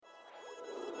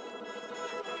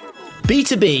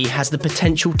B2B has the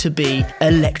potential to be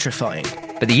electrifying.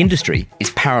 But the industry is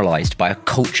paralysed by a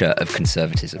culture of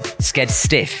conservatism, scared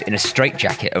stiff in a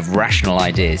straitjacket of rational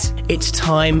ideas. It's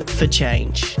time for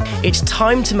change. It's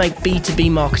time to make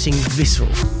B2B marketing visceral.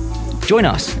 Join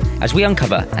us as we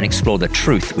uncover and explore the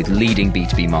truth with leading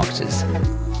B2B marketers.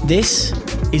 This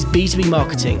is B2B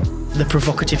Marketing, the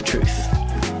provocative truth.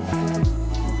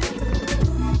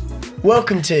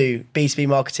 Welcome to B2B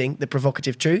Marketing, the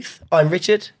provocative truth. I'm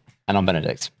Richard. And I'm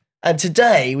Benedict. And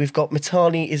today we've got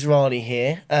Mitali Israni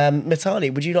here.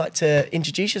 Mitali, would you like to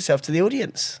introduce yourself to the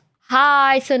audience?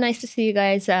 Hi, so nice to see you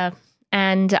guys.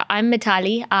 And I'm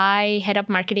Mitali. I head up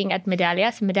marketing at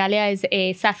Medallia. So Medallia is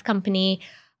a SaaS company.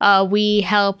 We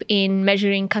help in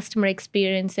measuring customer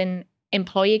experience and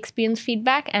employee experience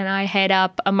feedback. And I head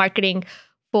up marketing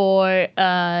for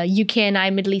UK and I,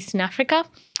 Middle East and Africa.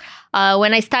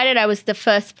 When I started, I was the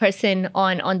first person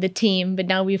on the team, but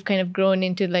now we've kind of grown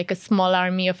into like a small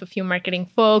army of a few marketing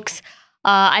folks.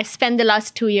 I spent the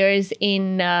last 2 years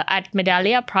at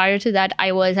Medallia. Prior to that,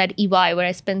 I was at EY, where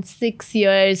I spent 6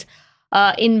 years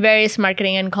in various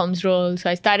marketing and comms roles. So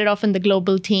I started off in the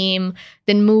global team,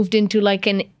 then moved into like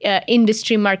an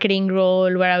industry marketing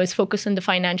role where I was focused on the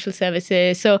financial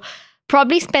services. So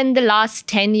probably spent the last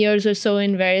 10 years or so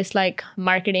in various like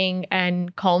marketing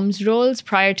and comms roles.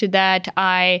 Prior to that,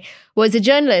 I was a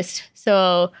journalist.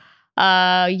 So,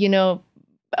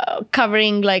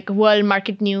 covering like world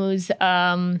market news,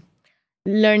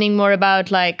 learning more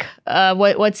about like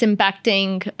what's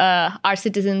impacting our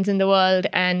citizens in the world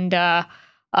and,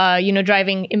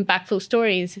 driving impactful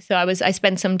stories. So I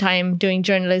spent some time doing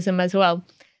journalism as well.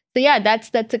 So yeah,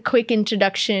 that's a quick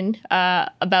introduction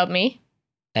about me.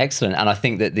 Excellent. And I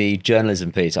think that the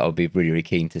journalism piece I would be really, really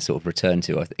keen to sort of return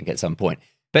to, I think, at some point.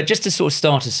 But just to sort of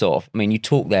start us off, I mean, you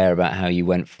talked there about how you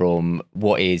went from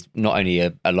what is not only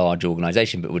a large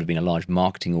organization, but would have been a large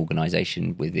marketing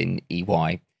organization within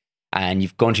EY. And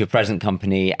you've gone to your present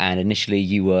company, and initially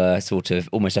you were sort of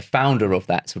almost a founder of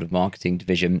that sort of marketing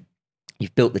division.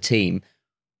 You've built the team.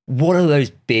 What are those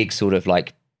big sort of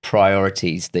like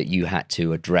priorities that you had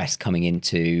to address coming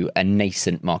into a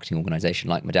nascent marketing organization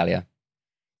like Medallia?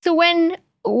 So when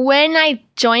I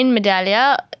joined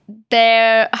Medallia,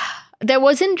 there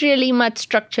wasn't really much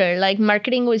structure. Like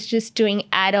marketing was just doing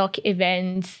ad hoc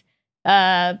events,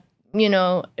 randomly.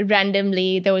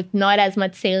 There was not as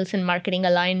much sales and marketing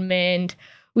alignment.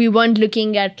 We weren't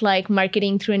looking at like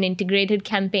marketing through an integrated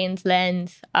campaigns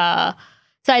lens.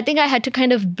 So I think I had to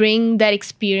kind of bring that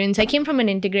experience. I came from an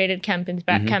integrated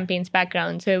campaigns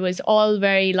background. So it was all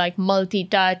very like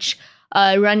multi-touch,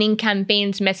 running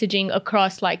campaigns, messaging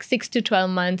across like 6 to 12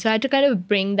 months. So I had to kind of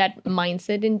bring that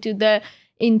mindset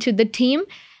into the team.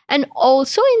 And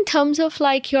also in terms of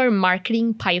like your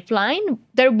marketing pipeline,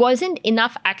 there wasn't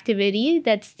enough activity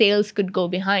that sales could go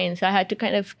behind. So I had to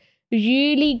kind of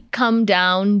really come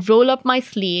down, roll up my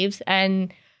sleeves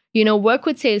and, work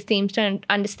with sales teams to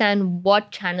understand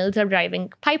what channels are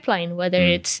driving pipeline, whether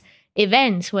it's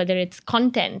events, whether it's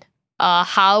content.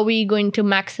 How are we going to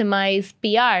maximize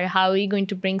PR? How are we going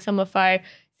to bring some of our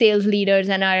sales leaders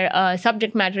and our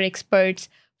subject matter experts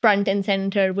front and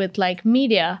center with like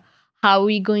media? How are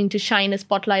we going to shine a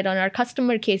spotlight on our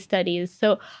customer case studies?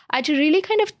 So I had to really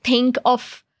kind of think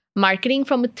of marketing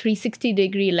from a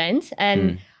 360-degree lens.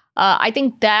 And I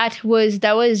think that was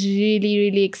really,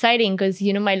 really exciting because,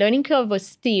 my learning curve was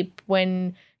steep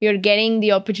when you're getting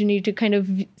the opportunity to kind of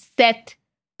set.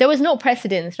 There was no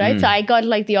precedence, right? So I got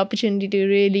like the opportunity to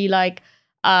really like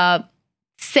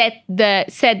set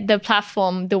the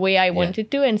platform the way I wanted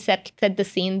to and set the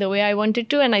scene the way I wanted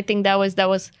to. And I think that was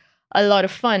a lot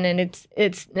of fun. And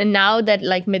it's now that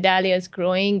like Medallia is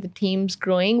growing, the team's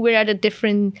growing, we're at a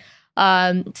different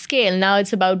scale. Now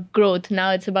it's about growth.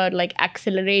 Now it's about like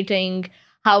accelerating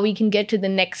how we can get to the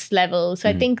next level. So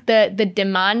I think the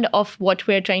demand of what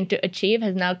we're trying to achieve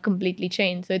has now completely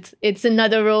changed. So it's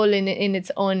another role in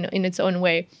its own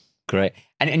way. Great.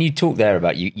 And you talked there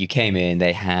about you came in,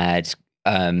 they had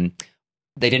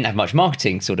they didn't have much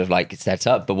marketing sort of like set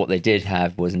up, but what they did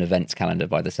have was an events calendar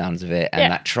by the sounds of it,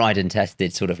 and that tried and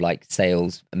tested sort of like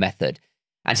sales method.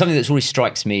 And something that always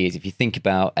strikes me is if you think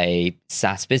about a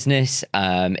SaaS business,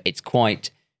 it's quite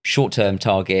short-term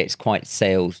targets, quite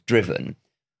sales driven.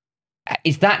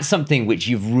 Is that something which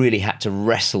you've really had to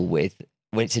wrestle with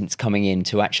since coming in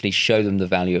to actually show them the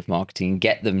value of marketing,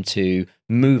 get them to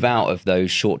move out of those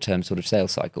short-term sort of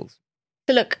sales cycles?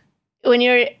 So look,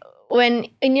 when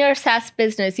in your SaaS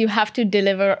business, you have to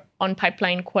deliver on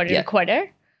pipeline quarter to quarter.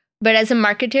 But as a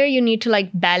marketer, you need to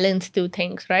like balance two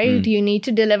things, right? You need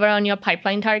to deliver on your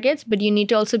pipeline targets, but you need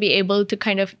to also be able to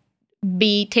kind of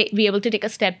be able to take a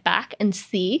step back and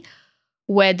see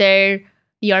whether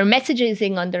your messaging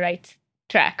is on the right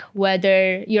track,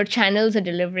 whether your channels are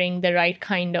delivering the right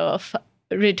kind of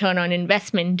return on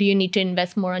investment. Do you need to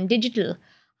invest more on digital?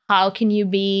 How can you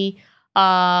be,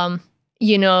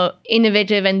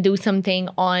 innovative and do something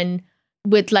on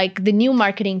with like the new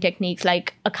marketing techniques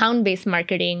like account-based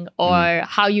marketing, or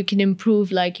how you can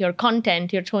improve like your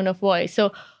content, your tone of voice.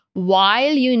 So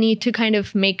while you need to kind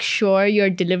of make sure you're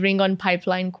delivering on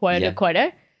pipeline quarter to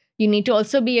quarter, you need to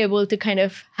also be able to kind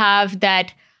of have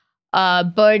that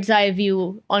bird's eye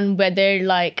view on whether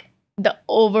like the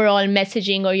overall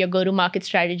messaging or your go-to-market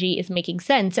strategy is making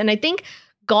sense. And I think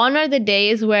gone are the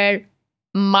days where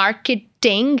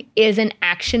marketing is an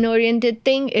action-oriented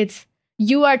thing. It's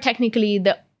you are technically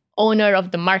the owner of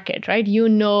the market, right? You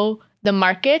know the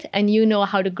market and you know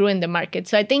how to grow in the market.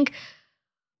 So I think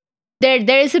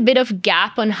there is a bit of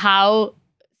gap on how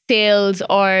sales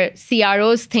or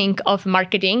CROs think of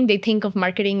marketing. They think of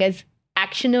marketing as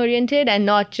action-oriented and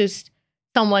not just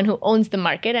someone who owns the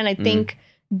market. And I think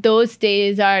those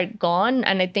days are gone.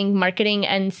 And I think marketing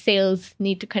and sales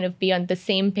need to kind of be on the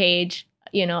same page,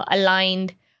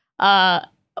 aligned,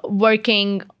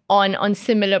 working on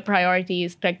similar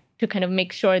priorities, like to kind of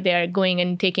make sure they're going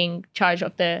and taking charge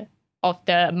of the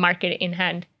market in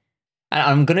hand. And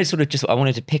I'm going to sort of I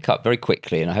wanted to pick up very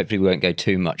quickly, and hopefully we won't go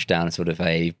too much down sort of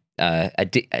a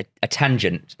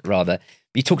tangent rather.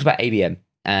 You talked about ABM,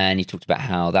 and you talked about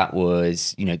how that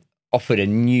was, offered a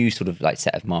new sort of like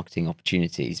set of marketing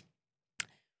opportunities.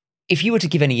 If you were to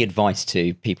give any advice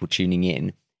to people tuning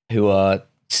in who are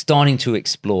starting to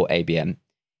explore ABM,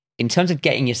 in terms of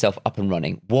getting yourself up and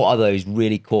running, what are those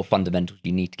really core fundamentals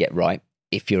you need to get right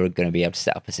if you're going to be able to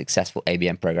set up a successful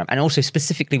ABM program? And also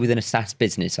specifically within a SaaS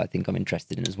business, I think I'm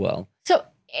interested in as well. So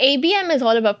ABM is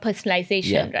all about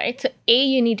personalization, right? So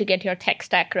you need to get your tech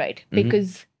stack right,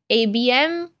 because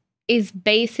ABM is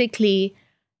basically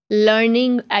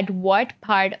learning at what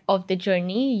part of the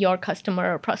journey your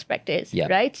customer or prospect is,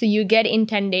 right? So you get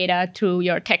intent data through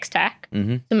your tech stack.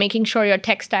 So making sure your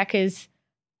tech stack is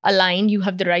aligned, you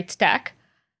have the right stack.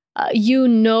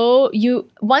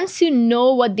 Once you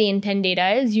know what the intent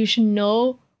data is, you should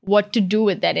know what to do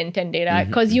with that intent data,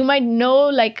 because you might know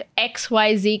like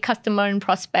XYZ customer and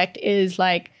prospect is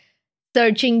like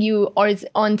searching you or is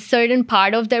on certain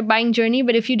part of their buying journey,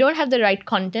 but if you don't have the right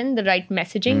content, the right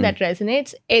messaging that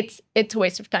resonates, it's a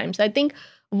waste of time. So I think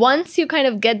once you kind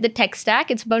of get the tech stack,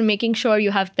 it's about making sure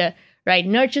you have the right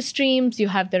nurture streams, you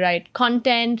have the right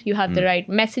content, you have the right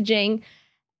messaging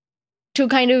to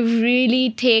kind of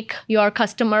really take your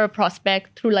customer or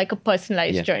prospect through like a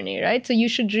personalized journey, right? So you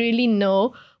should really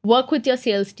work with your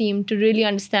sales team to really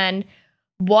understand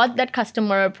what that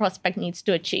customer or prospect needs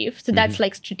to achieve. So that's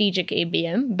like strategic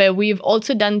ABM. But we've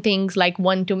also done things like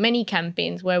one-to-many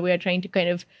campaigns where we are trying to kind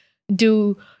of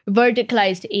do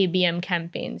verticalized ABM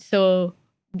campaigns. So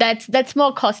that's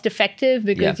more cost effective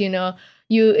because,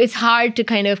 it's hard to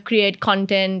kind of create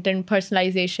content and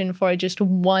personalization for just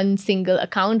one single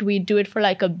account. We do it for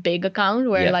like a big account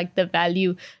where like the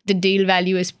deal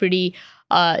value is pretty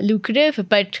lucrative.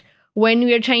 But when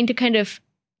we are trying to kind of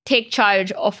take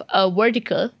charge of a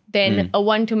vertical, then a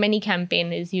one-to-many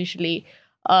campaign is usually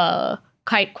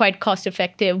quite cost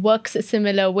effective, works a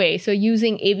similar way. So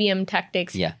using ABM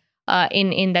tactics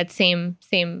in that same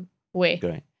way.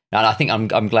 Great. And I think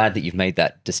I'm glad that you've made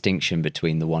that distinction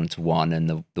between the one-to-one and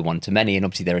the one-to-many. And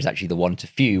obviously there is actually the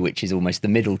one-to-few, which is almost the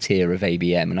middle tier of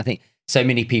ABM. And I think so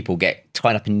many people get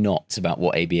tied up in knots about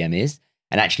what ABM is.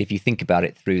 And actually, if you think about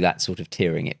it through that sort of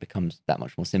tiering, it becomes that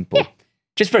much more simple. Yeah.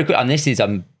 Just very quick, and this is,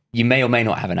 you may or may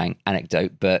not have an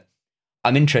anecdote, but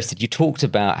I'm interested. You talked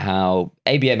about how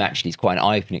ABM actually is quite an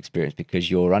eye-opening experience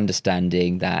because you're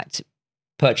understanding that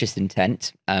purchase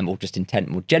intent or just intent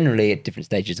more generally at different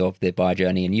stages of the buyer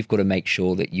journey, and you've got to make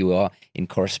sure that you are in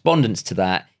correspondence to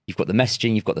that. You've got the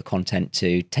messaging, you've got the content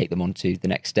to take them on to the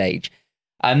next stage.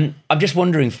 I'm just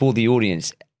wondering for the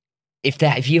audience,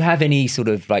 if you have any sort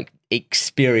of like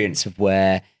experience of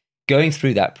where going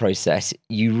through that process,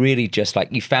 you really just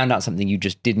like, you found out something you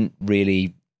just didn't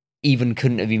really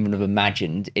couldn't have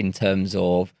imagined in terms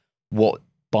of what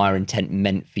buyer intent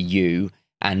meant for you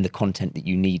and the content that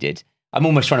you needed. I'm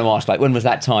almost trying to ask, like, when was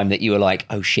that time that you were like,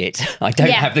 oh shit, I don't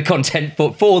have the content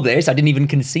for this. I didn't even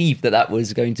conceive that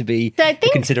was going to be a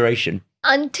consideration.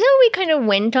 Until we kind of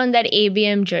went on that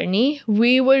ABM journey,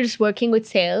 we were just working with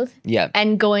sales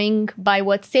and going by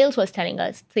what sales was telling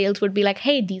us. Sales would be like,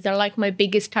 hey, these are like my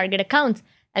biggest target accounts.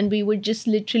 And we would just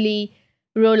literally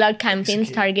roll out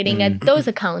campaigns targeting at those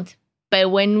accounts.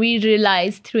 But when we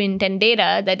realized through intent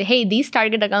data that, hey, these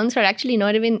target accounts are actually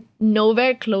not even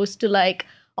nowhere close to like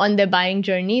on their buying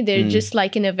journey. They're just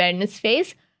like in awareness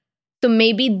phase. So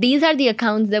maybe these are the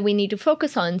accounts that we need to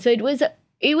focus on. So it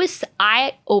was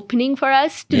eye-opening for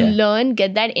us to learn,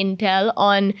 get that intel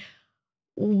on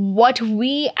what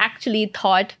we actually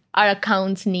thought our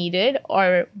accounts needed,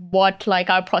 or what like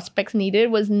our prospects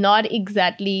needed was not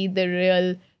exactly the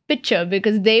real picture,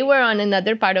 because they were on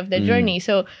another part of their journey.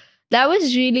 So that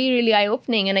was really, really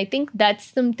eye-opening. And I think that's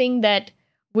something that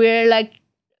we're like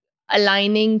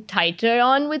aligning tighter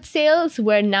on with sales,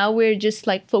 where now we're just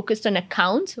like focused on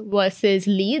accounts versus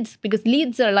leads, because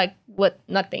leads are like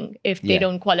nothing if they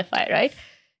don't qualify, right?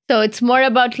 So it's more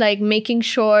about like making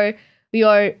sure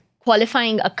you're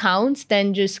qualifying accounts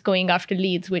than just going after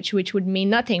leads, which would mean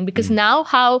nothing, because now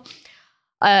how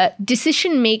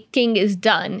decision making is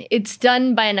done, it's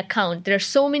done by an account. There are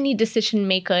so many decision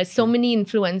makers, so many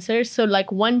influencers, so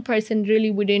like one person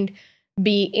really wouldn't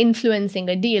be influencing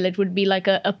a deal. It would be like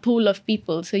a pool of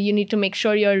people. So you need to make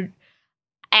sure you're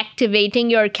activating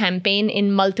your campaign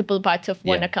in multiple parts of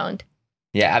one account.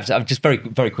 Yeah, I'm just very,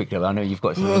 very quickly, I know you've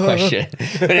got some question,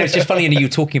 but it was just funny, you were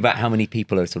talking about how many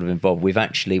people are sort of involved. We've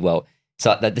actually,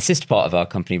 so the sister part of our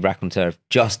company, Raconteur, have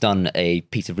just done a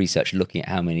piece of research looking at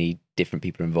how many different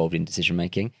people are involved in decision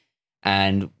making.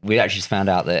 And we actually just found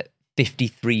out that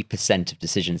 53% of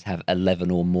decisions have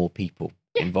 11 or more people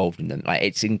involved in them. Like,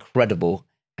 it's incredible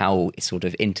how sort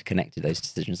of interconnected those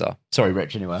decisions are. Sorry,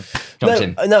 Rich, anyway.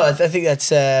 No, I think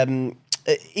that's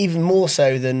even more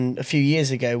so than a few years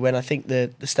ago, when I think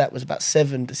the stat was about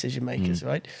 7 decision makers,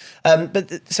 right?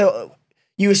 So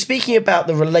you were speaking about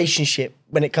the relationship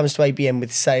when it comes to ABM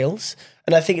with sales.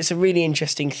 And I think it's a really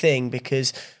interesting thing,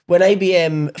 because when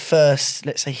ABM first,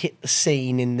 let's say, hit the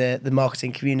scene in the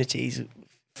marketing communities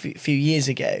a few years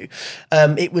ago,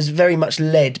 it was very much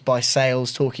led by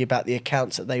sales talking about the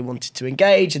accounts that they wanted to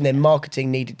engage, and then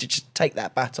marketing needed to just take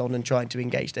that baton and trying to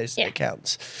engage those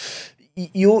accounts.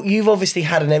 You've obviously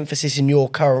had an emphasis in your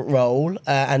current role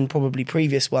and probably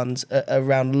previous ones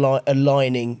around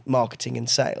aligning marketing and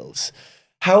sales.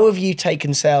 How have you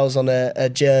taken sales on a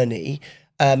journey?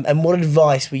 And what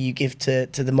advice will you give to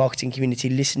the marketing community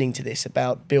listening to this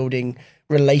about building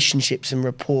relationships and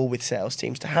rapport with sales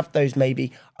teams, to have those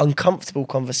maybe uncomfortable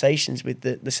conversations with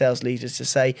the sales leaders to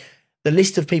say, the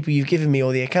list of people you've given me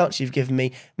or the accounts you've given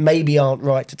me maybe aren't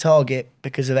right to target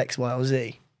because of X, Y, or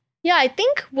Z? Yeah, I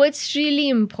think what's really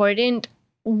important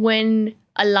when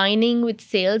aligning with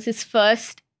sales is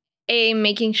first,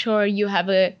 making sure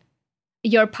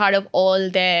you're part of all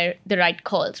the right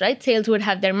calls, right? Sales would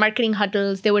have their marketing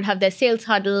huddles, they would have their sales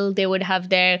huddle, they would have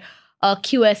their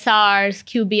QSRs,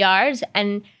 QBRs,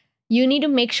 and you need to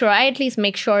make sure, I at least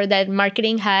make sure that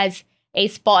marketing has a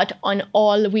spot on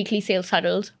all weekly sales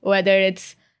huddles, whether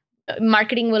it's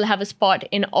marketing will have a spot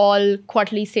in all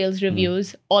quarterly sales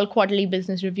reviews, all quarterly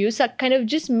business reviews. So kind of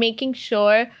just making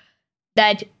sure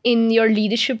that in your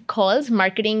leadership calls,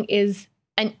 marketing is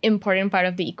an important part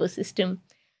of the ecosystem.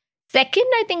 Second,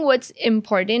 I think what's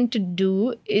important to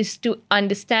do is to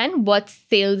understand what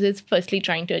sales is firstly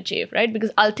trying to achieve, right?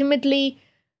 Because ultimately,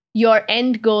 your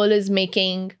end goal is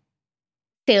making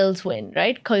sales win,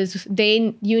 right? Because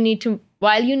you need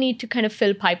to kind of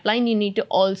fill pipeline, you need to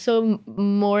also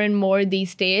more and more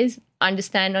these days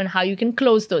understand on how you can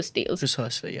close those deals.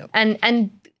 Precisely, yeah. And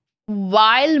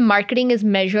while marketing is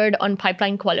measured on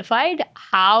pipeline qualified,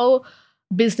 how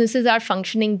businesses are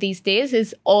functioning these days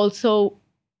is also,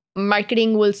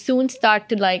 marketing will soon start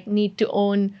to need to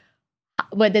own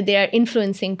whether they are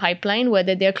influencing pipeline,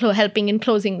 whether they're helping in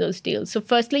closing those deals. So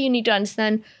firstly, you need to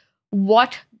understand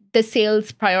what the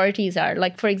sales priorities are.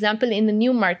 Like, for example, in the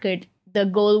new market, the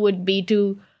goal would be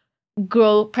to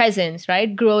grow presence,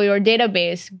 right? Grow your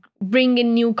database, bring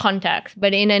in new contacts.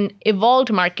 But in an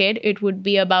evolved market, it would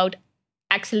be about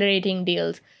accelerating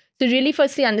deals. So really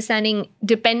firstly understanding,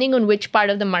 depending on which part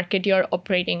of the market you're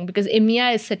operating, because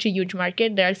EMEA is such a huge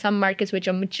market. There are some markets which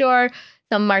are mature,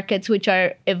 some markets which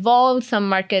are evolved, some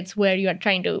markets where you are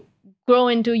trying to grow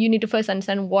into. You need to first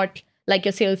understand what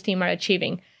your sales team are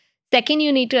achieving. Second,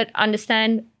 you need to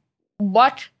understand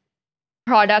what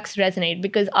products resonate,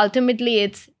 because ultimately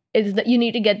it's that you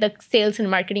need to get the sales and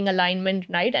marketing alignment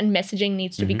right, and messaging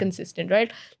needs to be consistent,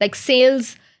 right? Like,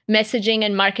 sales messaging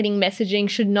and marketing messaging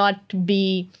should not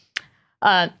be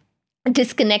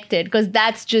disconnected, because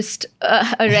that's just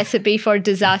a recipe for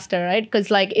disaster, right?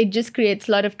 Because it just creates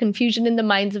a lot of confusion in the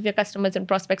minds of your customers and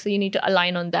prospects. So you need to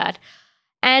align on that.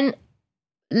 And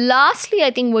lastly,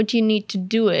 I think what you need to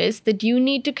do is that you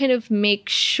need to kind of make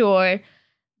sure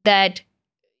that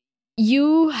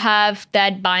you have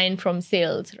that buy-in from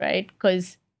sales, right?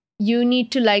 Because you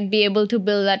need to be able to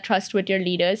build that trust with your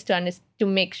leaders to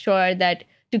make sure that,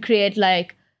 to create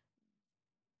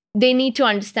they need to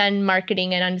understand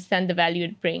marketing and understand the value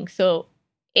it brings. So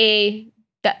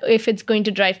that if it's going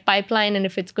to drive pipeline and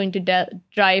if it's going to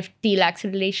drive deal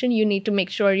acceleration, you need to make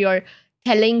sure you're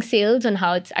telling sales on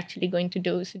how it's actually going to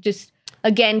do. So just,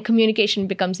 again, communication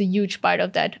becomes a huge part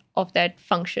of that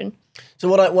function. So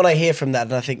what I hear from that,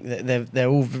 and I think that they're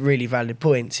all really valid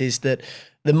points, is that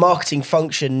the marketing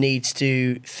function needs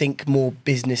to think more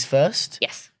business first.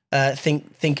 Yes.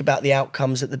 Think about the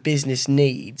outcomes that the business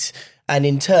needs. And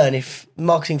in turn, if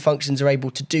marketing functions are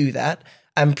able to do that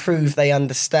and prove they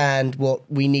understand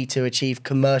what we need to achieve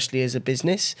commercially as a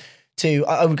business,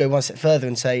 I would go one step further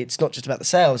and say it's not just about the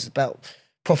sales, it's about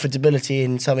profitability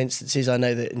in some instances. I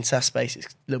know that in SaaS space it's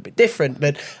a little bit different,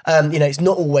 but it's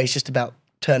not always just about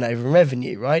turnover and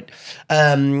revenue, right?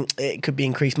 It could be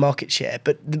increased market share,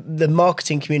 but the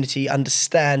marketing community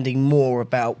understanding more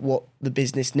about what the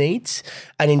business needs,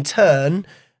 and in turn,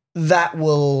 that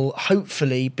will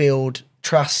hopefully build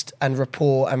trust and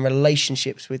rapport and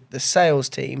relationships with the sales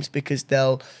teams, because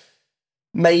they'll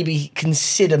maybe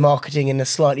consider marketing in a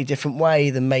slightly different way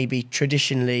than maybe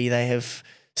traditionally they have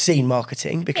seen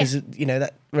marketing, because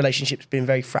that relationship's been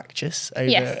very fractious over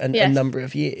a number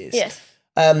of years. Yes.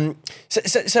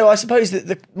 So I suppose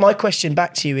that my question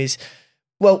back to you is,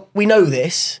 well, we know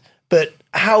this, but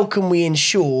how can we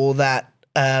ensure that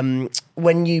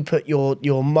when you put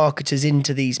your marketers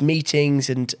into these meetings,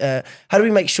 and how do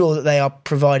we make sure that they are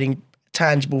providing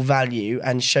tangible value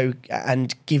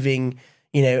and giving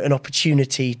an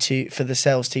opportunity for the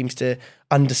sales teams to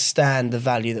understand the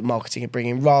value that marketing are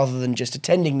bringing, rather than just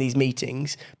attending these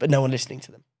meetings but no one listening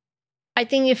to them? I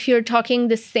think if you're talking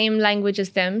the same language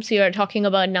as them, so you're talking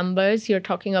about numbers, you're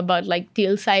talking about like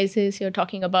deal sizes, you're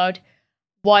talking about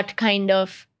what kind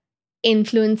of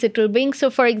influence it will bring. So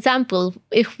for example,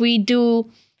 if we do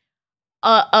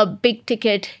a big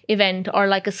ticket event or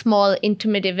like a small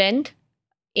intimate event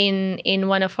in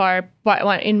one of our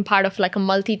in part of like a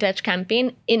multi-touch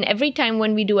campaign, in every time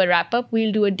when we do a wrap up,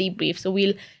 we'll do a debrief. So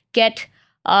we'll get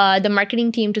the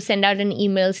marketing team to send out an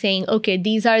email saying, okay,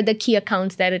 these are the key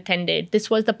accounts that attended. This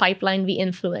was the pipeline we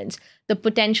influenced. The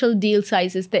potential deal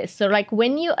size is this. So like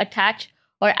when you attach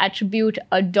or attribute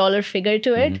a dollar figure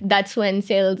to it, that's when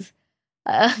sales,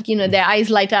 their eyes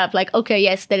light up like, okay,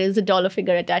 yes, there is a dollar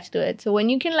figure attached to it. So when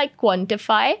you can like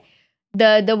quantify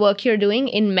the work you're doing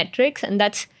in metrics, and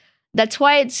that's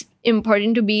why it's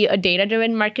important to be a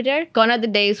data-driven marketer. Gone are the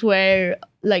days where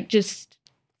like just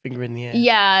finger in the air.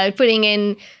 Yeah, putting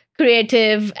in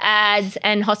creative ads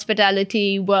and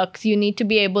hospitality works. You need to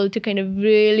be able to kind of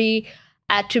really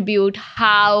attribute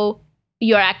how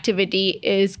your activity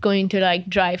is going to like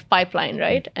drive pipeline,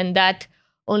 right? And that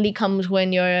only comes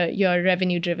when you're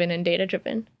revenue driven and data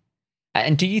driven.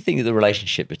 And do you think that the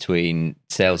relationship between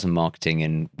sales and marketing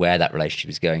and where that relationship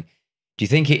is going, do you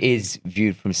think it is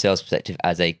viewed from a sales perspective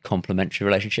as a complementary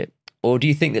relationship? Or do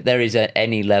you think that there is at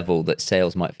any level that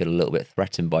sales might feel a little bit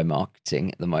threatened by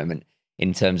marketing at the moment,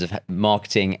 in terms of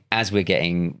marketing as we're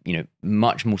getting,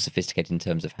 much more sophisticated in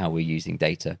terms of how we're using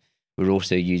data? We're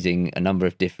also using a number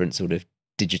of different sort of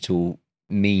digital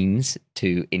means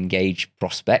to engage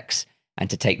prospects and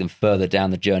to take them further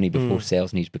down the journey before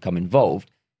sales need to become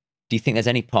involved. Do you think there's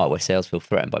any part where sales feel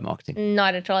threatened by marketing?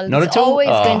 Not at all. Not it's at all? Always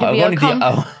going to be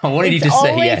I wanted you to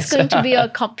say yes. It's always going to be a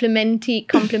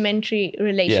complementary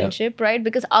relationship, right?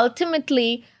 Because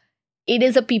ultimately, it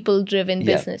is a people-driven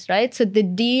business, right? So the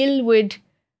deal would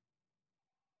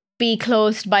be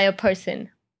closed by a person,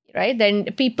 right? Then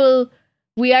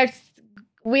we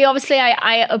obviously,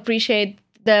 I appreciate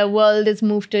the world has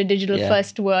moved to a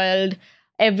digital-first world.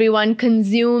 Everyone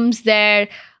consumes their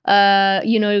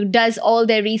does all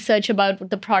their research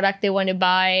about the product they want to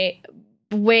buy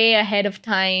way ahead of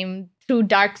time through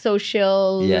dark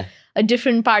social, a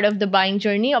different part of the buying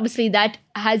journey. Obviously, that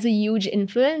has a huge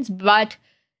influence, but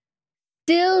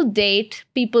till date,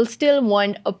 people still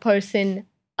want a person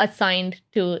assigned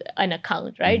to an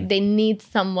account, right? They need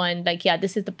someone like,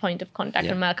 this is the point of contact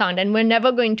on my account. And we're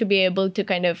never going to be able to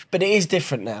kind of... But it is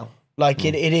different now. Like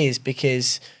it is,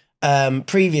 because...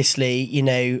 previously,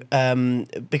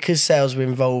 because sales were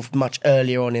involved much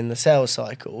earlier on in the sales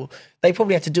cycle, they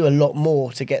probably had to do a lot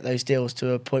more to get those deals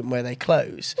to a point where they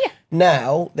close. Yeah.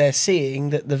 Now they're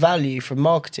seeing that the value from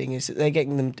marketing is that they're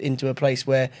getting them into a place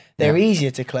where they're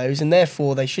easier to close, and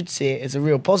therefore they should see it as a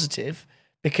real positive,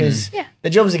 because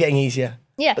the jobs are getting easier,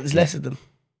 but there's less of them.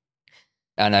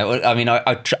 I know. I mean,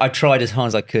 I tried as hard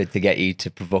as I could to get you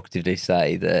to provocatively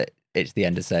say that it's the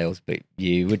end of sales, but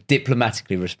you were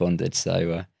diplomatically responded.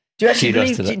 So do you actually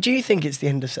believe, do you think it's the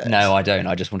end of sales? No, I don't.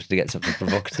 I just wanted to get something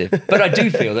provocative. But I do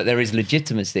feel that there is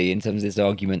legitimacy in terms of this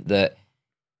argument that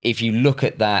if you look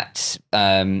at that,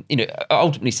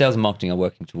 ultimately sales and marketing are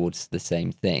working towards the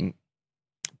same thing,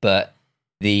 but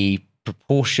the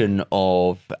proportion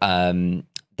of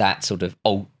that sort of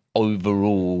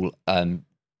overall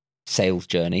sales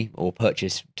journey or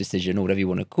purchase decision or whatever you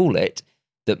want to call it,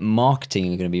 that marketing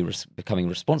are going to be becoming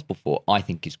responsible for, I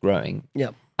think is growing.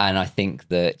 Yeah. And I think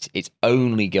that it's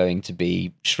only going to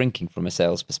be shrinking from a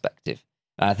sales perspective.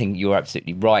 And I think you're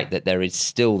absolutely right that there is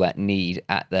still that need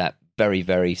at that very,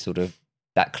 very sort of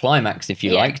that climax, if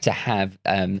you like, to have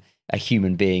a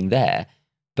human being there.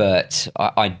 But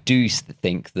I do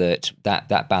think that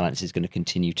balance is going to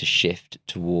continue to shift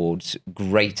towards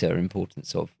greater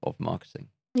importance of marketing.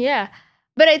 Yeah.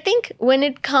 But I think when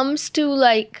it comes to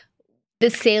like the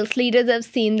sales leaders I've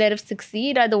seen that have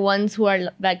succeed are the ones who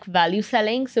are like value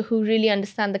selling. So who really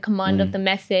understand the command of the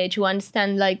message, who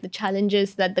understand like the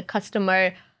challenges that the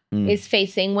customer is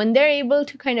facing. When they're able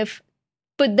to kind of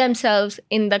put themselves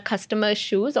in the customer's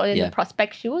shoes or in the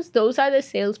prospect shoes, those are the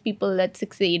salespeople that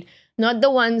succeed. Not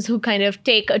the ones who kind of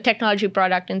take a technology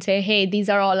product and say, hey, these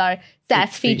are all our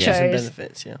SaaS features. And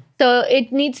benefits, yeah. So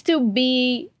it needs to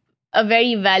be a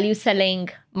very value selling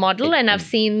model. And I've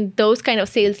seen those kind of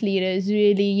sales leaders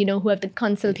really, who have the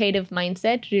consultative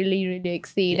mindset really, really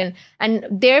exceed. And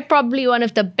they're probably one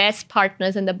of the best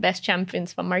partners and the best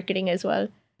champions for marketing as well.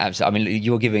 Absolutely. I mean,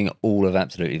 you're giving all of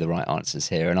absolutely the right answers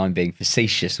here, and I'm being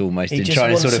facetious almost in just trying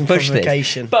to wants sort of some push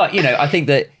provocation. this. But, I think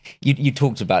that you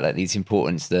talked about that, this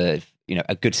importance that,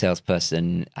 a good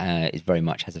salesperson is very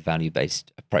much has a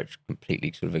value-based approach,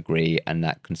 completely sort of agree, and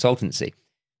that consultancy.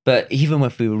 But even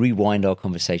if we rewind our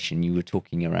conversation, you were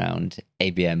talking around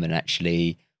ABM and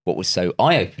actually what was so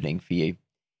eye-opening for you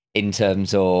in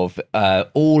terms of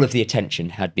all of the attention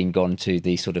had been gone to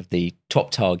the sort of the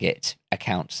top target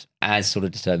accounts as sort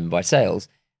of determined by sales.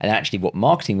 And actually what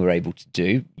marketing were able to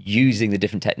do using the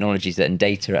different technologies and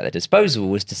data at their disposal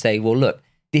was to say, well, look,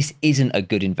 this isn't a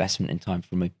good investment in time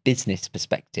from a business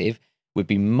perspective. We'd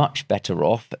be much better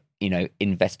off,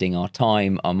 investing our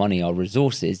time, our money, our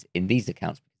resources in these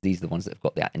accounts. These are the ones that have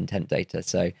got that intent data.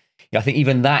 So I think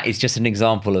even that is just an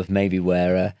example of maybe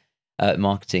where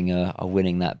marketing are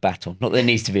winning that battle. Not that there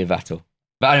needs to be a battle.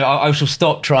 But I shall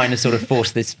stop trying to sort of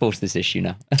force this issue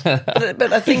now.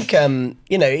 but I think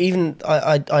even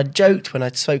I joked when I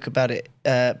spoke about it.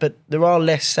 But there are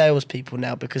less salespeople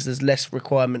now because there's less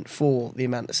requirement for the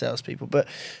amount of salespeople. But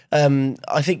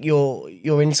I think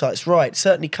your insight's right.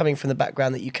 Certainly coming from the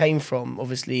background that you came from,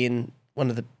 obviously in one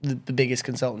of the biggest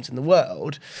consultants in the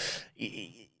world.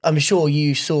 I'm sure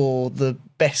you saw the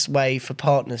best way for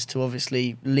partners to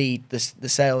obviously lead the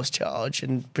sales charge,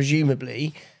 and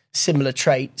presumably similar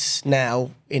traits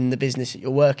now in the business that you're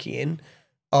working in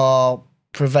are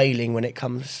prevailing when it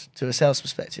comes to a sales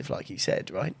perspective, like you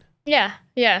said, right? Yeah.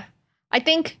 I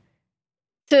think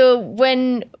so.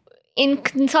 When in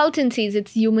consultancies,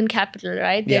 it's human capital,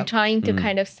 right? They're trying to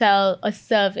kind of sell a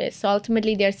service. So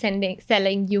ultimately, they're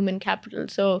selling human capital.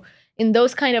 So in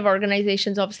those kind of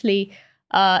organizations, obviously,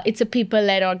 it's a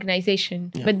people-led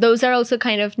organization. Yeah. But those are also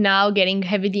kind of now getting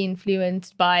heavily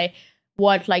influenced by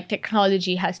what like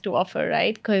technology has to offer,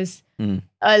 right? Because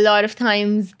a lot of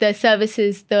times the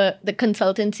services, the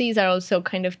consultancies are also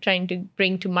kind of trying to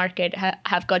bring to market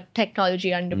have got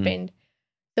technology underpinned.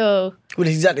 So, well,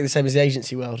 it's exactly the same as the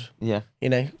agency world. Yeah.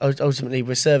 Ultimately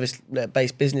we're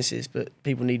service-based businesses, but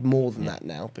people need more than that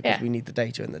now because we need the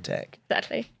data and the tech.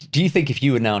 Exactly. Do you think if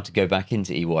you were now to go back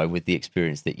into EY with the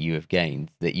experience that you have gained,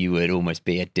 that you would almost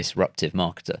be a disruptive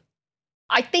marketer?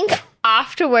 I think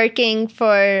after working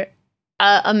for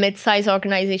a mid-sized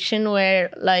organization where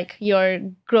like your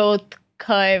growth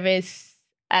curve is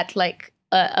at like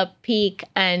a peak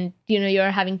and you're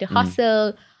having to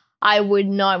hustle, I would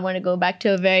not want to go back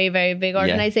to a very, very big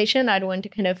organization. I'd want to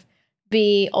kind of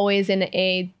be always in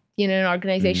an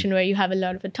organization where you have a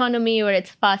lot of autonomy, where it's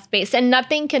fast-paced, and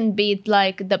nothing can beat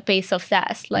like the pace of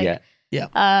SaaS. Like,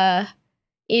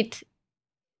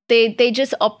 they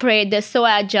just operate. They're so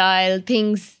agile.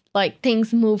 Things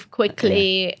move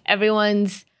quickly.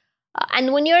 Everyone's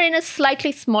and when you're in a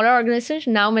slightly smaller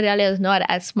organization, now Medallia is not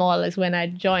as small as when I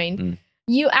joined.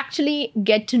 You actually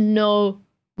get to know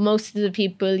most of the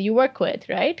people you work with,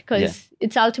 right? Because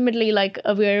it's ultimately like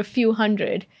we're a few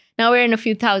hundred. Now we're in a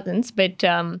few thousands, but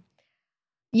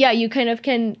you kind of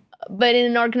can. But in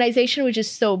an organization which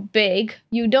is so big,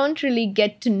 you don't really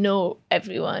get to know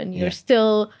everyone. You're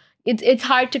still. It's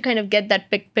hard to kind of get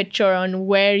that big picture on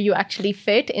where you actually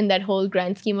fit in that whole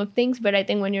grand scheme of things. But I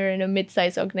think when you're in a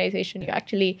mid-sized organization, you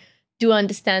actually do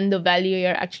understand the value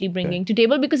you're actually bringing to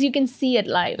table because you can see it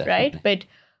live, right? But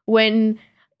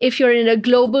if you're in a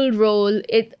global role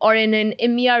or in an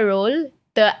EMEA role,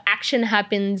 the action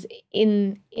happens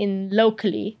in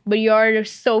locally, but you're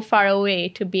so far away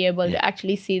to be able to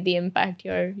actually see the impact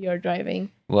you're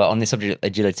driving. Well, on the subject of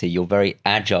agility, you're very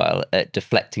agile at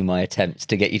deflecting my attempts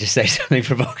to get you to say something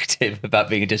provocative about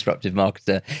being a disruptive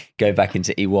marketer. Go back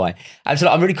into EY. So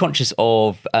I'm really conscious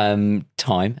of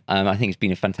time. I think it's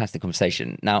been a fantastic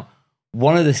conversation. Now,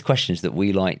 one of the questions that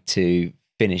we like to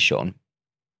finish on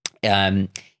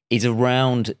is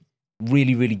around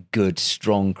really, really good,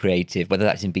 strong creative, whether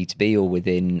that's in B2B or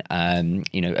within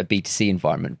a B2C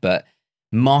environment, but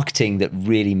marketing that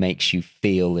really makes you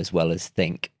feel as well as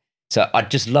think. So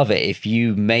I'd just love it if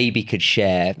you maybe could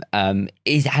share,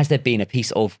 has there been a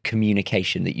piece of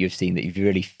communication that you've seen that you've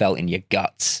really felt in your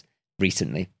guts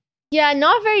recently? Yeah,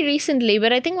 not very recently,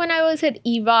 but I think when I was at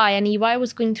EY, and EY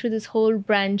was going through this whole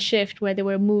brand shift where they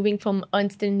were moving from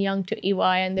Ernst & Young to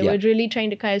EY, and they were really trying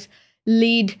to kind of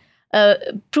lead,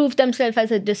 prove themselves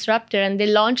as a disruptor, and they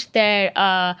launched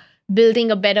their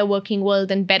Building a Better Working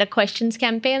World and Better Questions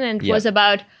campaign, and it was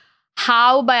about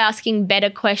how by asking better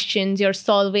questions you're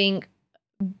solving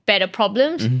better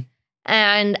problems.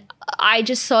 And I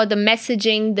just saw the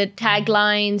messaging, the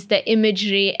taglines, the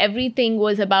imagery, everything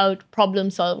was about problem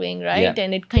solving, right?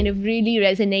 And it kind of really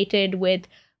resonated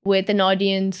with an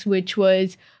audience, which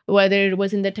was, whether it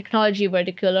was in the technology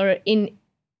vertical or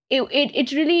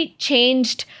it really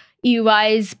changed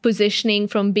EY's positioning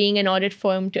from being an audit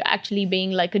firm to actually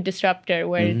being like a disruptor,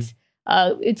 where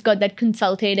it's got that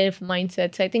consultative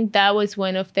mindset. So I think that was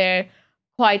one of their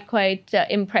quite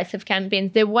impressive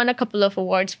campaigns. They won a couple of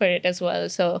awards for it as well.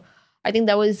 So I think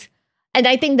that was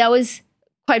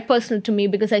quite personal to me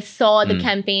because I saw the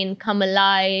campaign come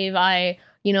alive. I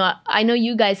know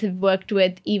you guys have worked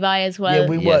with EY as well. Yeah,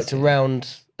 we worked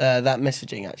around that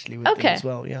messaging actually with them as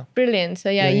well. Yeah, brilliant.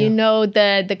 So you know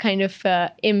the kind of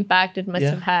impact it must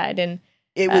have had, and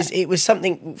it was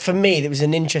something for me that was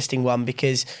an interesting one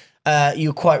because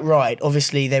you're quite right.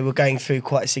 Obviously, they were going through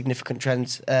quite a significant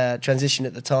transition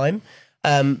at the time,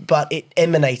 but it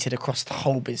emanated across the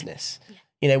whole business. Yeah.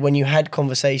 You know, when you had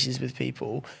conversations with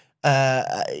people,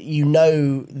 the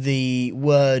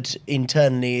word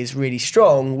internally is really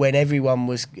strong when everyone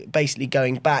was basically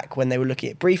going back, when they were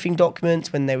looking at briefing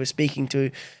documents, when they were speaking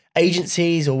to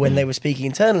agencies or when they were speaking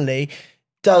internally.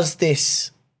 Does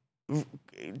this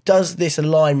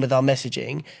align with our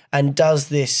messaging, and does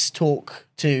this talk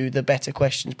to the better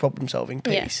questions problem solving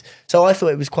piece? So I thought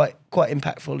it was quite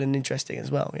impactful and interesting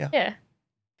as well. Yeah.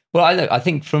 Well, I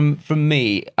think from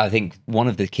me, I think one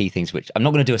of the key things, which I'm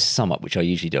not going to do a sum up, which I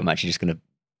usually do. I'm actually just going to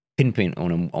pinpoint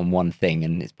on one thing,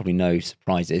 and it's probably no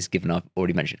surprises given I've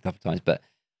already mentioned it a couple of times. But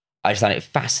I just found it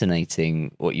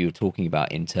fascinating what you were talking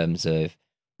about in terms of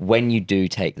when you do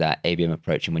take that ABM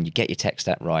approach and when you get your tech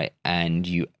stack right and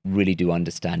you really do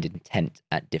understand intent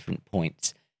at different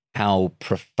points, how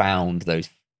profound those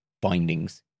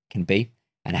findings can be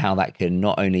and how that can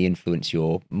not only influence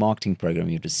your marketing program,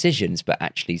 your decisions, but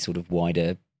actually sort of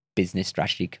wider business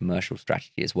strategy, commercial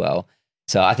strategy as well.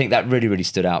 So I think that really, really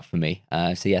stood out for me.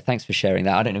 So yeah, thanks for sharing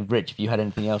that. I don't know, Rich, if you had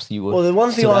anything else you would. Well,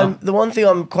 the one thing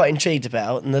I'm quite intrigued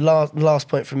about, and the last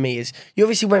point from me is, you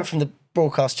obviously went from the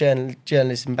broadcast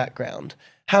journalism background.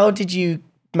 How did you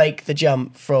make the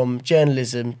jump from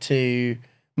journalism to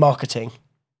marketing?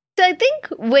 So I think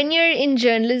when you're in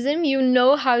journalism, you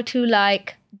know how to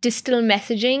like distill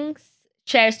messaging,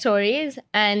 share stories,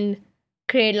 and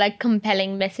create like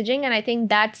compelling messaging. And I think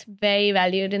that's very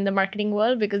valued in the marketing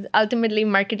world because ultimately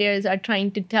marketers are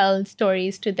trying to tell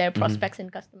stories to their prospects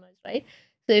and customers, right?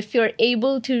 So if you're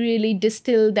able to really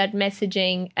distill that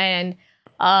messaging and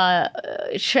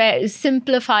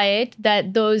simplify it,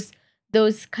 that those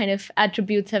kind of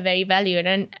attributes are very valued.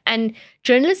 And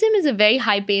journalism is a very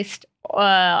high-paced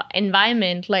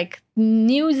environment. Like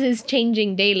news is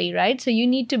changing daily, right? So you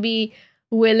need to be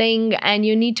willing and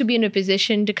you need to be in a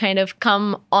position to kind of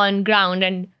come on ground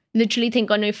and literally think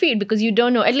on your feet, because you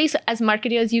don't know. At least as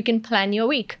marketers, you can plan your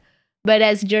week, but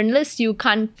as journalists, you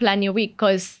can't plan your week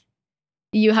because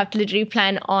you have to literally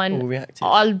plan on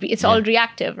all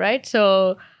reactive, right?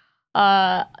 So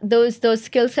those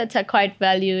skill sets are quite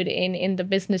valued in the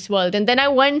business world. And then I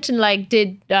went and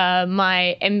did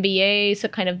my MBA, so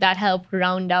kind of that helped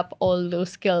round up all those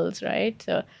skills, right?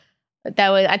 So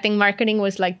I think marketing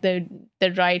was like the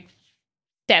right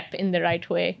step in the right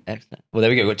way. Excellent. Well, there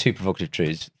we go. We've got two provocative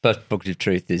truths. First provocative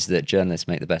truth is that journalists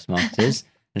make the best marketers.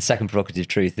 And second provocative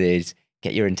truth is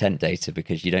get your intent data,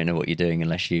 because you don't know what you're doing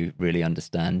unless you really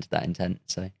understand that intent.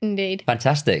 So indeed.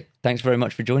 Fantastic. Thanks very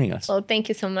much for joining us. Well, thank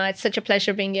you so much. Such a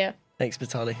pleasure being here. Thanks,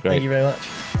 Mitali. Great. Thank you very much.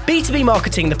 B2B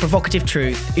Marketing, The Provocative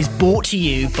Truth is brought to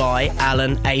you by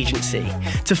Allen Agency.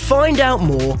 To find out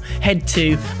more, head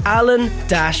to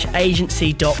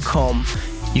allen-agency.com.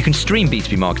 You can stream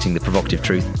B2B Marketing, The Provocative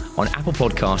Truth on Apple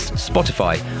Podcasts,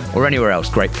 Spotify, or anywhere else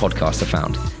great podcasts are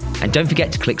found. And don't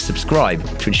forget to click subscribe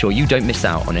to ensure you don't miss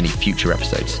out on any future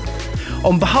episodes.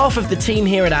 On behalf of the team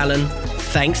here at Allen,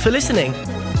 thanks for listening.